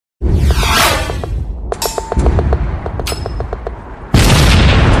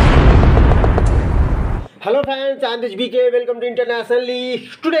Hello fans, I am this BK. Welcome to International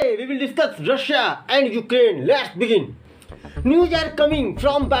Leaks. Today we will discuss Russia and Ukraine. Let's begin. News are coming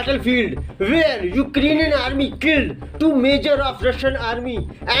from battlefield where Ukrainian army killed 2 major of Russian army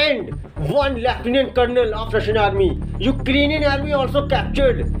and 1 lieutenant colonel of Russian army. Ukrainian army also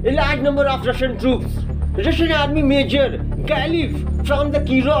captured a large number of Russian troops. Russian army major Galiev from the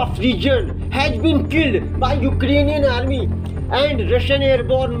Kirov region has been killed by Ukrainian army, and Russian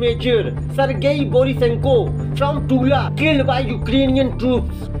airborne major Sergei Borisenko from Tula killed by Ukrainian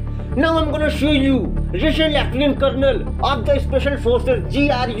troops. Now I'm gonna show you Russian Lieutenant Colonel of the Special Forces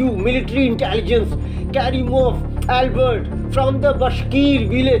GRU Military Intelligence Karimov Albert from the Bashkir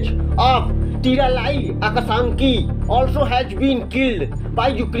village of Tiralai Akasanki also has been killed by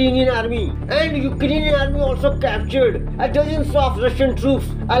Ukrainian army, and Ukrainian army also captured dozens of Russian troops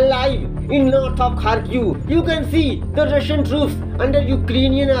alive in north of Kharkiv. You can see the Russian troops under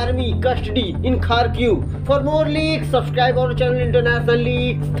Ukrainian army custody in Kharkiv. For more leaks, subscribe our channel International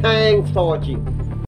Leaks. Thanks for watching.